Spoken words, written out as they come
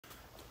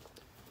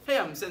Hey,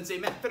 I'm Sensei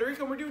Matt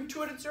Federico, and we're doing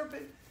Headed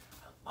Serpent.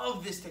 I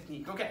love this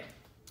technique. Okay.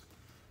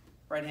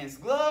 Right hand's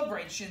the glove,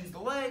 right shin's the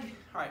leg.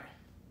 All right,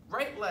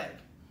 right leg.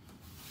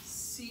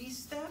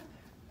 C-step,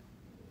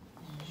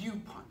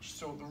 U-punch.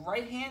 So the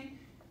right hand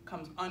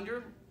comes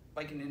under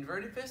like an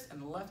inverted fist,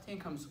 and the left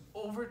hand comes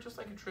over just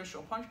like a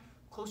traditional punch,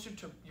 closer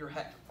to your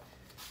head.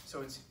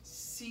 So it's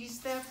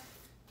C-step,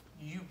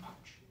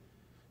 U-punch.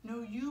 No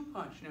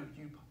U-punch, no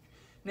U-punch.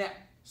 Now,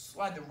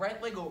 slide the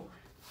right leg over.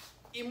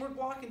 Inward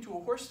block into a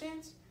horse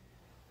stance,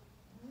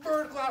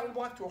 vertical outward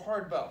block to a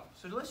hard bow.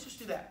 So let's just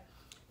do that.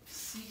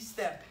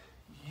 C-step,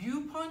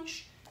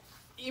 U-punch,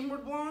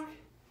 inward block,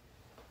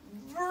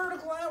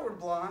 vertical outward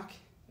block.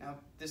 Now,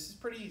 this is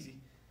pretty easy.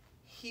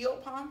 Heel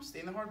palm,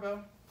 stay in the hard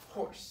bow,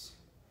 horse.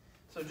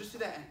 So just do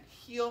that,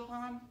 heel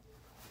palm,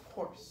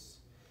 horse.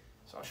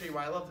 So I'll show you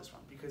why I love this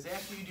one, because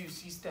after you do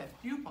C-step,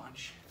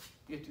 U-punch,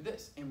 you have to do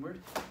this, inward,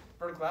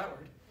 vertical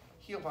outward,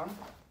 heel palm,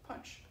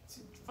 punch. It's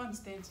fun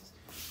stances.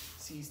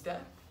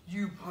 C-step,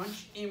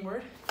 U-punch,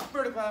 inward,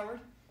 vertical outward,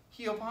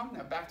 heel palm.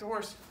 Now back to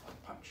horse,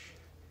 punch.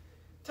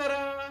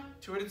 Ta-da!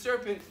 Headed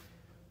Serpent.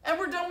 And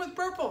we're done with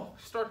purple.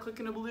 Start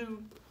clicking a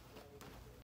balloon.